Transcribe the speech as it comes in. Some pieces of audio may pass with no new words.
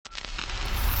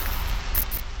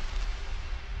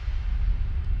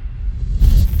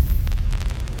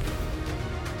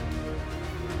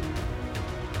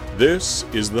This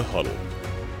is The Huddle,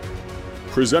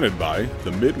 presented by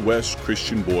the Midwest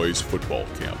Christian Boys Football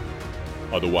Camp,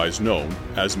 otherwise known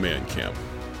as Man Camp.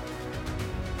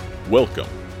 Welcome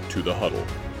to The Huddle.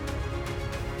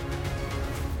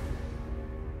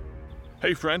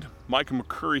 Hey friend, Micah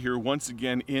McCurry here once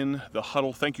again in The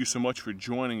Huddle. Thank you so much for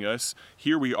joining us.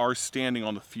 Here we are standing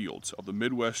on the fields of the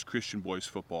Midwest Christian Boys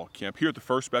Football Camp here at the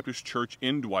First Baptist Church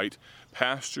in Dwight,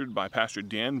 pastored by Pastor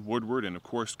Dan Woodward and of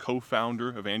course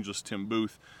co-founder Evangelist Tim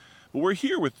Booth. But we're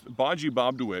here with Baji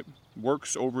Bob DeWitt,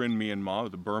 works over in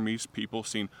Myanmar, the Burmese people,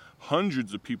 seen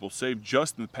hundreds of people saved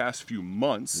just in the past few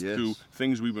months through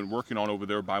things we've been working on over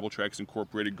there, Bible Tracts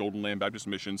Incorporated, Golden Land Baptist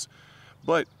Missions.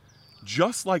 But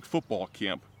just like football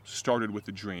camp started with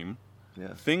a dream,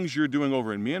 things you're doing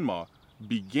over in Myanmar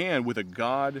began with a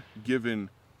God-given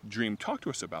dream. Talk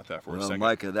to us about that for a second.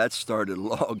 Micah, that started a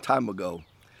long time ago.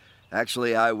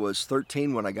 Actually, I was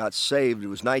 13 when I got saved. It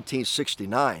was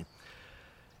 1969.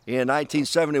 In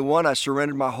 1971, I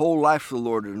surrendered my whole life to the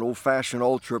Lord in an old-fashioned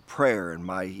altar of prayer, and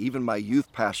even my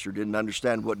youth pastor didn't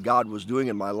understand what God was doing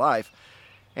in my life,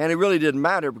 and it really didn't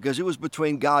matter because it was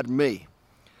between God and me.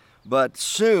 But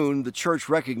soon the church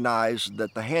recognized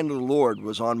that the hand of the Lord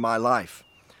was on my life.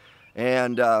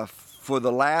 And for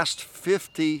the last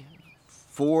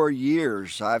 54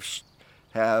 years, I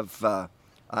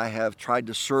have tried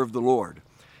to serve the Lord.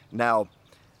 Now,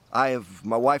 my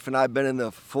wife and I have been in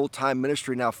the full-time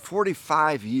ministry now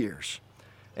 45 years.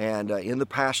 And in the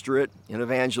pastorate, in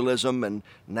evangelism, and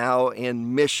now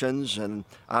in missions. And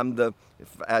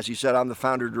as you said, I'm the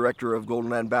founder director of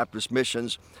Golden Land Baptist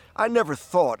Missions. I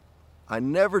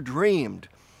never dreamed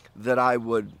that I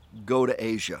would go to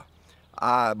Asia.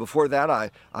 Before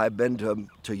that, I've been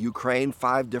to Ukraine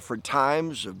 5 different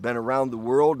times. I've been around the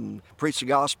world and preached the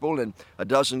gospel in a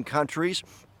dozen countries.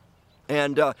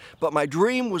 But my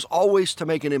dream was always to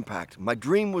make an impact. My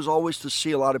dream was always to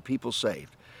see a lot of people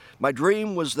saved. My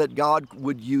dream was that God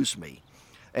would use me.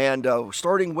 And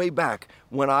starting way back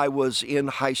when I was in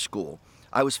high school,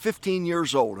 I was 15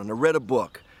 years old and I read a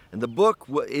book. And the book,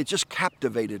 it just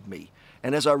captivated me.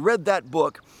 And as I read that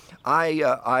book,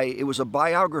 it was a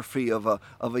biography of a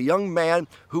young man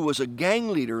who was a gang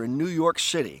leader in New York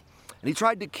City. And he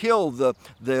tried to kill the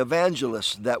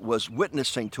evangelist that was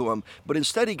witnessing to him. But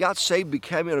instead he got saved,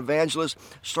 became an evangelist,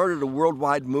 started a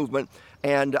worldwide movement.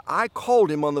 And I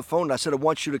called him on the phone and I said, I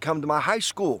want you to come to my high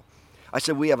school. I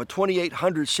said, we have a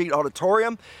 2,800-seat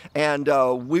auditorium, and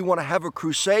we want to have a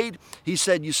crusade. He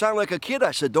said, you sound like a kid.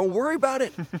 I said, don't worry about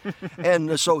it.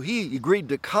 And so he agreed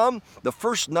to come. The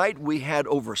first night, we had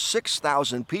over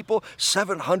 6,000 people.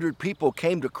 700 people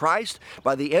came to Christ.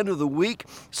 By the end of the week,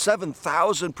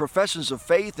 7,000 professions of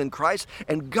faith in Christ.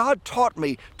 And God taught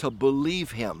me to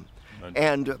believe Him.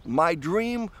 And my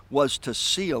dream was to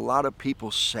see a lot of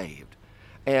people saved.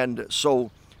 And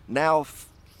so now,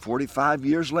 45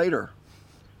 years later,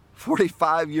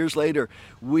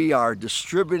 we are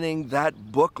distributing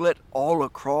that booklet all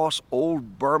across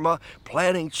old Burma,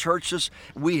 planting churches.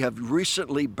 We have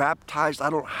recently baptized,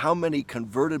 I don't know how many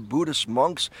converted Buddhist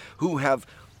monks who have,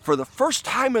 for the first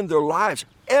time in their lives,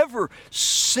 ever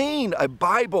seen a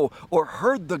Bible or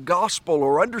heard the gospel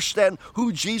or understand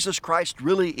who Jesus Christ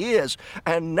really is.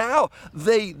 And now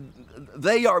they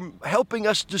are helping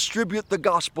us distribute the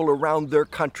gospel around their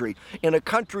country, in a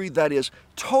country that is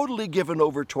totally given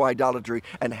over to idolatry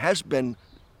and has been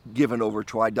given over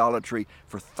to idolatry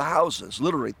for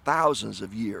literally thousands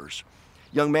of years.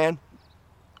 Young man,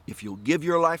 if you'll give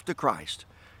your life to Christ,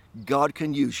 God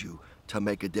can use you to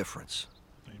make a difference.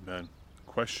 Amen.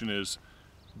 Question is,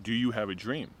 do you have a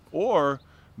dream? Or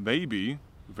maybe,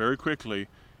 very quickly,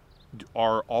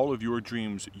 are all of your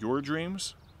dreams your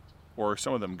dreams? Or are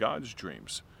some of them God's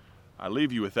dreams? I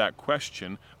leave you with that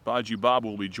question. Baji Bob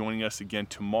will be joining us again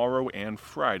tomorrow and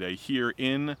Friday here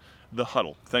in The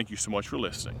Huddle. Thank you so much for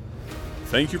listening.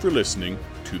 Thank you for listening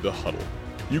to The Huddle.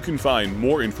 You can find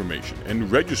more information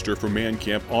and register for Man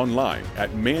Camp online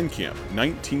at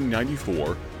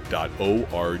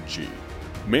mancamp1994.org.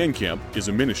 Man Camp is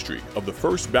a ministry of the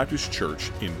First Baptist Church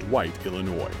in Dwight,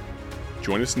 Illinois.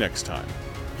 Join us next time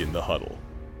in The Huddle.